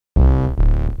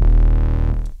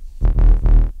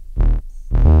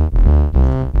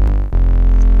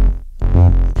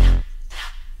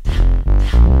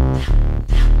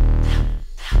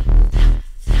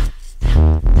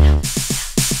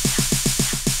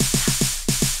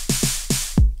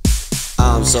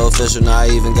I'm so official, now I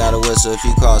even got a whistle. If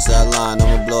you cross that line,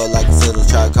 I'ma blow it like a fiddle.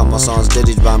 Try to call my songs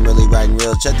ditties, but I'm really writing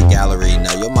real. Check the gallery,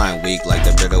 now your mind weak like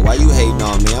the brittle. Why you hating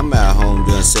on me? I'm at home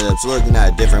doing sit-ups, looking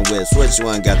at different whips. Which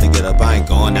one got to get up? I ain't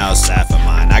going outside for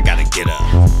mine, I gotta get up.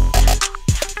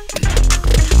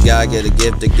 Gotta get a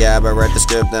gift to gab. I write the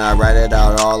script, then I write it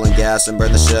out all in gas and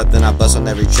burn the shit up. Then I bust on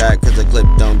every track, cause the clip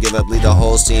don't give up. Leave the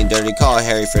whole scene dirty, call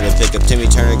Harry for the pickup. Timmy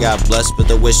Turner got blessed, but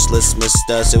the wish list missed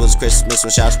us. It was Christmas when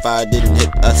shots fired didn't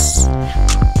hit us.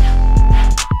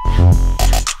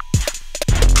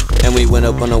 And we went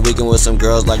up on a weekend with some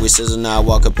girls like we sizzle. Now I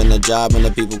walk up in the job and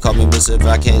the people call me miss. If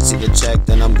I can't see the check,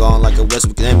 then I'm gone like a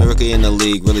whistle. I'm a rookie in the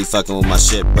league, really fucking with my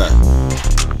shit, bruh.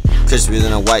 Crispier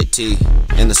than a white tee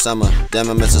in the summer. Damn,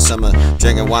 I miss the summer.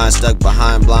 Drinking wine stuck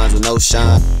behind blinds with no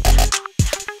shine.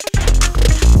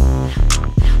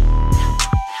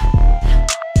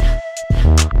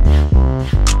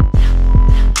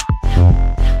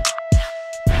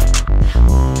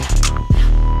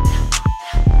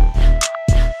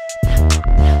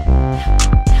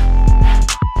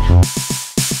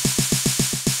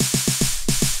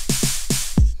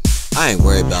 I ain't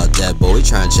worried about that, boy, we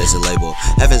tryna chase a label.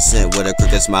 Heaven sent with a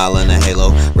crooked smile and a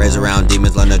halo. Raise around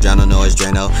demons, learn to drown on noise,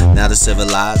 Drano. Now the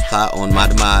civilized plot on my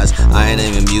demise. I ain't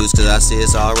even amused cause I see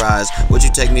it's all rise. What you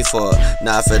take me for?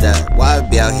 Not for that. Why I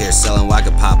be out here selling why I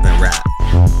could pop and rap?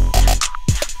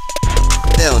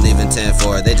 They don't even tend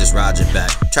for it, they just ride your back.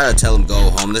 Try to tell them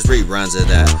go home, there's reruns of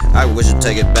that. I wish I'd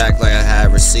take it back like I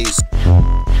had receipts.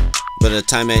 But the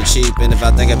time ain't cheap, and if I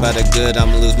think about it good,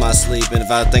 I'ma lose my sleep. And if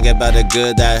I think about it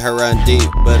good, that hurt run deep.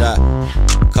 But I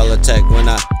color tech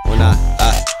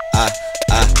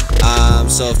I'm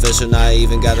so official, now I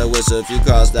even got a whistle. If you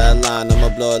cross that line, I'ma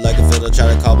blow it like a fiddle.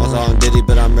 Try to call my song ditty,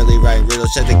 but I'm really writing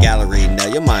riddles. Check the gallery, now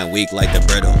your mind weak like the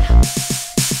brittle.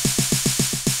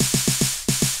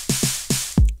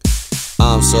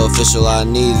 I'm so official, all I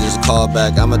need is a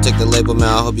callback. I'ma take the label, man,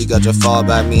 I hope you got your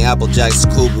fallback. Me, Apple Jacks,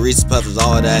 cool, Reese's Puffs,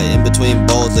 all that. In between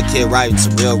bowls, the kid writing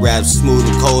some real rap. Smooth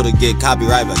and cold to get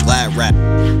copyright, but glad rap.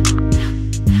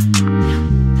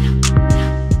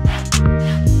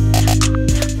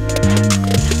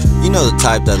 You know the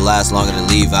type that lasts longer than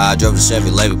Levi. I drove the Chevy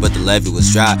Levy, but the levee was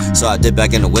dry. So I did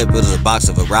back in the whip, but it was a box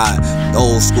of a ride. The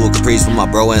old school Caprice with my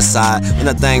bro inside. When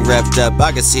that thing wrapped up,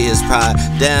 I could see his pride.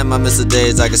 Damn, I miss the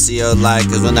days I could see your light.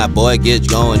 Cause when that boy gets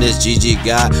going, it's GG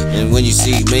guy. And when you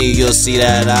see me, you'll see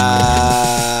that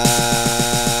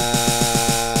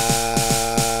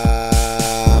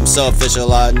I'm so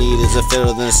official, all I need is a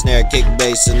fiddle, then a snare, kick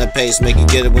bass, and a pace. Make you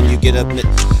get it when you get up.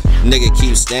 Nigga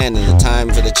keep standing, the time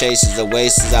for the chase is a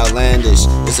waste, is outlandish.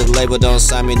 If the label don't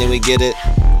sign me, then we get it.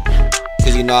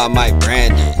 Cause you know I might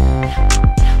brand it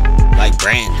like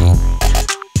brandy.